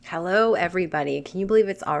Hello, everybody. Can you believe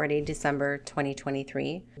it's already December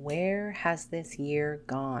 2023? Where has this year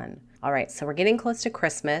gone? All right, so we're getting close to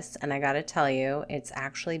Christmas, and I gotta tell you, it's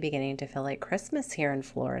actually beginning to feel like Christmas here in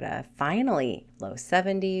Florida. Finally, low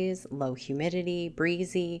 70s, low humidity,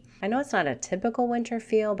 breezy. I know it's not a typical winter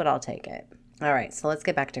feel, but I'll take it. All right, so let's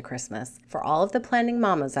get back to Christmas. For all of the planning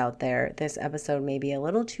mamas out there, this episode may be a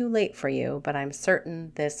little too late for you, but I'm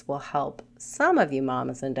certain this will help some of you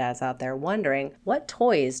mamas and dads out there wondering, what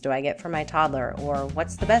toys do I get for my toddler, or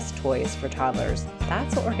what's the best toys for toddlers?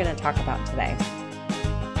 That's what we're going to talk about today.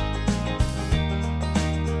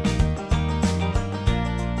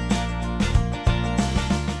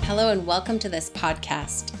 Hello and welcome to this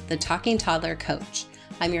podcast, The Talking Toddler Coach.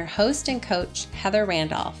 I'm your host and coach, Heather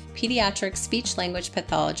Randolph, pediatric speech-language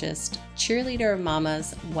pathologist, cheerleader of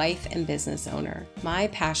mamas, wife, and business owner. My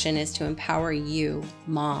passion is to empower you,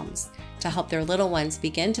 moms, to help their little ones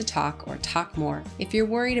begin to talk or talk more. If you're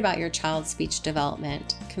worried about your child's speech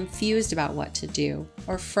development, confused about what to do,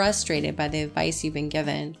 or frustrated by the advice you've been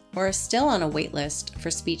given, or are still on a wait list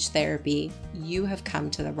for speech therapy, you have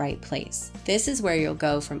come to the right place. This is where you'll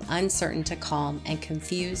go from uncertain to calm and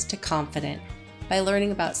confused to confident, by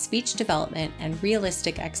learning about speech development and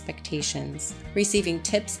realistic expectations, receiving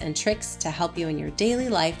tips and tricks to help you in your daily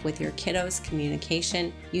life with your kiddos'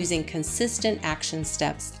 communication using consistent action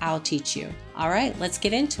steps I'll teach you. All right, let's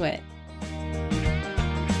get into it.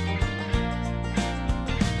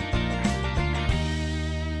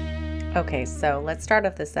 Okay, so let's start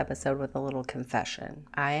off this episode with a little confession.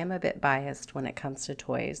 I am a bit biased when it comes to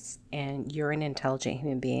toys, and you're an intelligent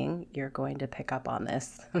human being. You're going to pick up on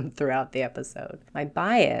this throughout the episode. My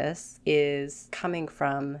bias is coming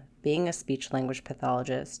from being a speech-language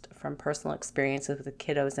pathologist, from personal experiences with the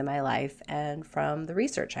kiddos in my life, and from the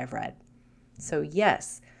research I've read. So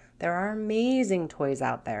yes, there are amazing toys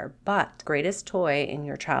out there, but the greatest toy in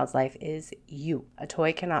your child's life is you. A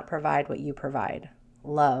toy cannot provide what you provide.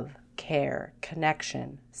 Love, care,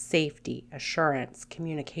 connection, safety, assurance,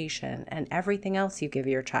 communication, and everything else you give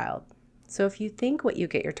your child. So if you think what you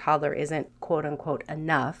get your toddler isn't quote unquote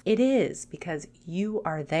enough, it is, because you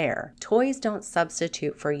are there. Toys don't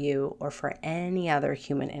substitute for you or for any other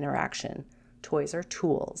human interaction. Toys are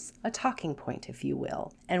tools, a talking point if you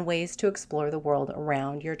will, and ways to explore the world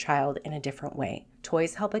around your child in a different way.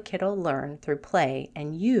 Toys help a kiddo learn through play,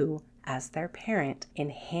 and you, as their parent,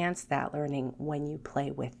 enhance that learning when you play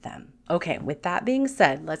with them. Okay, with that being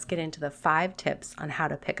said, let's get into the 5 tips on how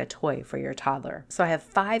to pick a toy for your toddler. So I have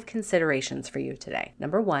 5 considerations for you today.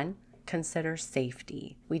 Number 1, consider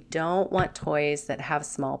safety. We don't want toys that have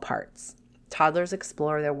small parts. Toddlers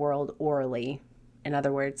explore their world orally. In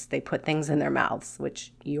other words, they put things in their mouths,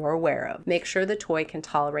 which you're aware of. Make sure the toy can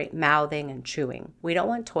tolerate mouthing and chewing. We don't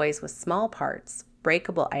want toys with small parts,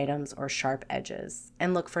 breakable items, or sharp edges,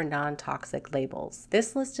 and look for non-toxic labels.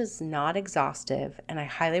 This list is not exhaustive, and I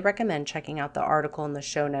highly recommend checking out the article in the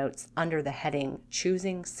show notes under the heading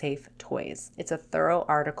Choosing Safe Toys. It's a thorough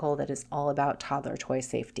article that is all about toddler toy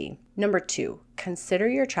safety. Number 2, consider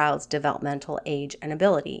your child's developmental age and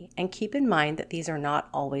ability, and keep in mind that these are not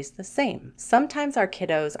always the same. Sometimes our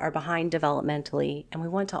kiddos are behind developmentally, and we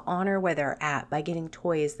want to honor where they're at by getting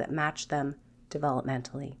toys that match them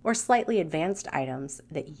developmentally, or slightly advanced items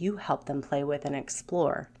that you help them play with and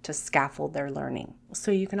explore to scaffold their learning. So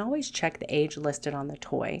you can always check the age listed on the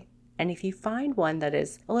toy, and if you find one that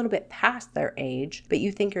is a little bit past their age, but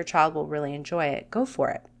you think your child will really enjoy it, go for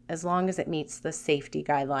it, as long as it meets the safety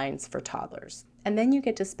guidelines for toddlers. And then you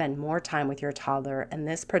get to spend more time with your toddler and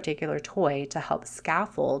this particular toy to help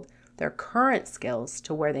scaffold their current skills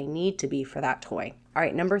to where they need to be for that toy. All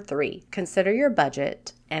right, number 3, consider your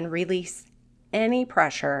budget and release any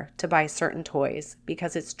pressure to buy certain toys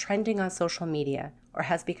because it's trending on social media or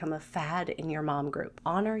has become a fad in your mom group.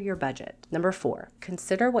 Honor your budget. Number 4,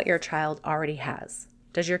 consider what your child already has.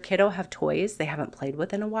 Does your kiddo have toys they haven't played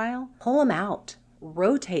with in a while? Pull them out.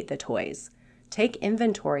 Rotate the toys. Take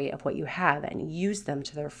inventory of what you have and use them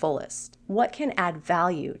to their fullest. What can add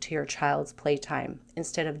value to your child's playtime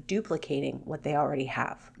instead of duplicating what they already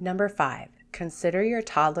have? Number 5, consider your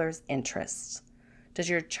toddler's interests. Does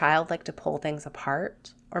your child like to pull things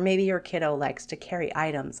apart? Or maybe your kiddo likes to carry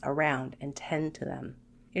items around and tend to them.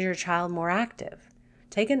 Is your child more active?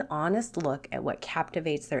 Take an honest look at what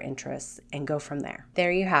captivates their interests and go from there.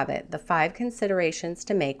 There you have it, the 5 considerations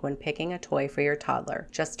to make when picking a toy for your toddler.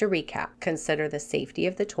 Just to recap, consider the safety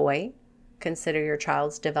of the toy, consider your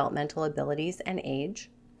child's developmental abilities and age,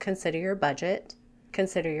 consider your budget,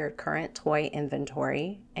 consider your current toy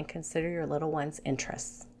inventory, and consider your little one's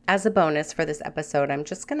interests. As a bonus for this episode, I'm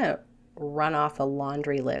just going to run off a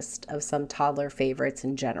laundry list of some toddler favorites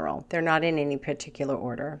in general. They're not in any particular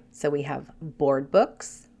order. So we have board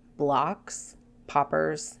books, blocks,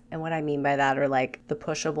 poppers, and what I mean by that are like the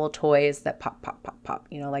pushable toys that pop, pop, pop, pop,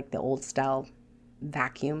 like the old style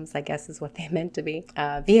vacuums, I guess is what they meant to be.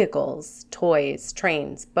 Vehicles, toys,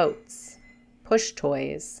 trains, boats, push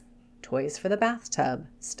toys, toys for the bathtub,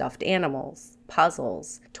 stuffed animals,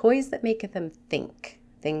 puzzles, toys that make them think,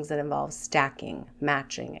 things that involve stacking,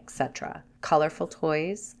 matching, etc. Colorful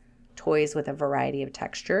toys, toys with a variety of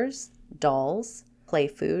textures, dolls, play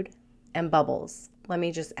food, and bubbles. Let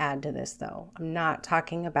me just add to this though. I'm not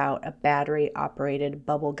talking about a battery-operated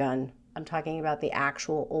bubble gun. I'm talking about the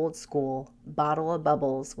actual old school bottle of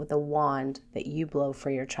bubbles with a wand that you blow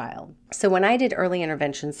for your child. So when I did early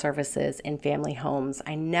intervention services in family homes,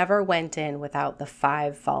 I never went in without the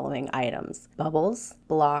 5 following items: bubbles,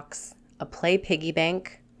 blocks, a play piggy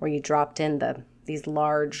bank where you dropped in these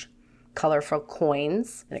large colorful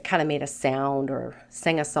coins and it kind of made a sound or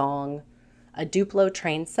sang a song, a Duplo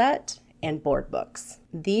train set, and board books.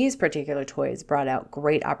 These particular toys brought out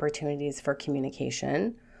great opportunities for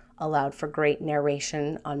communication, allowed for great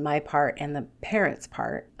narration on my part and the parents'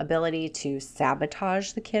 part, ability to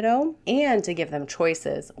sabotage the kiddo, and to give them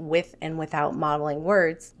choices with and without modeling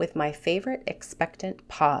words, with my favorite expectant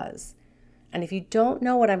pause. And if you don't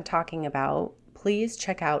know what I'm talking about, please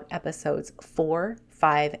check out episodes 4,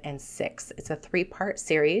 5, and 6. It's a 3-part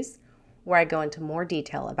series where I go into more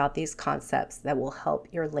detail about these concepts that will help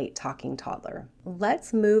your late talking toddler.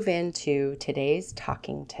 Let's move into today's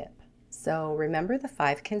talking tip. So remember the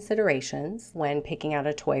 5 considerations when picking out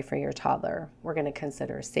a toy for your toddler. We're going to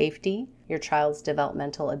consider safety, your child's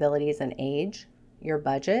developmental abilities and age, your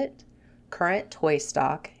budget, current toy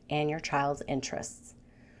stock, and your child's interests.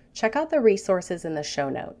 Check out the resources in the show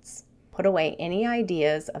notes. Put away any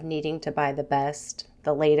ideas of needing to buy the best,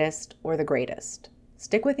 the latest, or the greatest.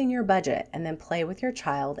 Stick within your budget and then play with your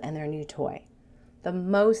child and their new toy. The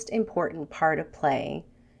most important part of play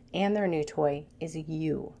and their new toy is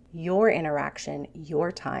you, your interaction,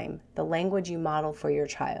 your time, the language you model for your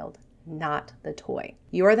child, not the toy.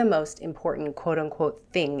 You are the most important quote-unquote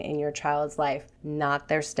thing in your child's life, not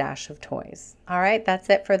their stash of toys. All right, that's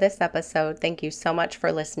it for this episode. Thank you so much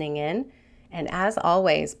for listening in. And as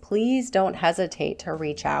always, please don't hesitate to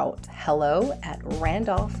reach out.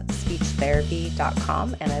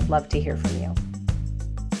 hello@randolphspeechtherapy.com, and I'd love to hear from you.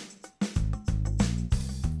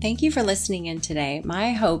 Thank you for listening in today.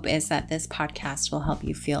 My hope is that this podcast will help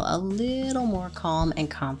you feel a little more calm and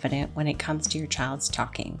confident when it comes to your child's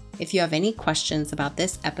talking. If you have any questions about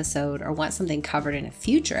this episode or want something covered in a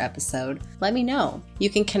future episode, let me know. You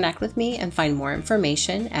can connect with me and find more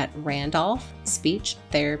information at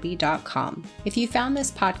randolphspeechtherapy.com. If you found this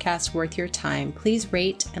podcast worth your time, please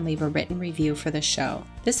rate and leave a written review for the show.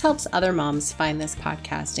 This helps other moms find this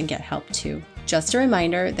podcast and get help too. Just a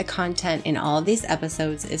reminder, the content in all of these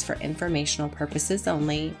episodes is for informational purposes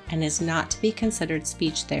only and is not to be considered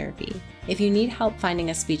speech therapy. If you need help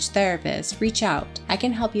finding a speech therapist, reach out. I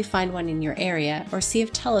can help you find one in your area or see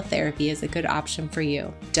if teletherapy is a good option for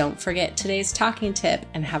you. Don't forget today's talking tip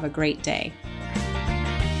and have a great day.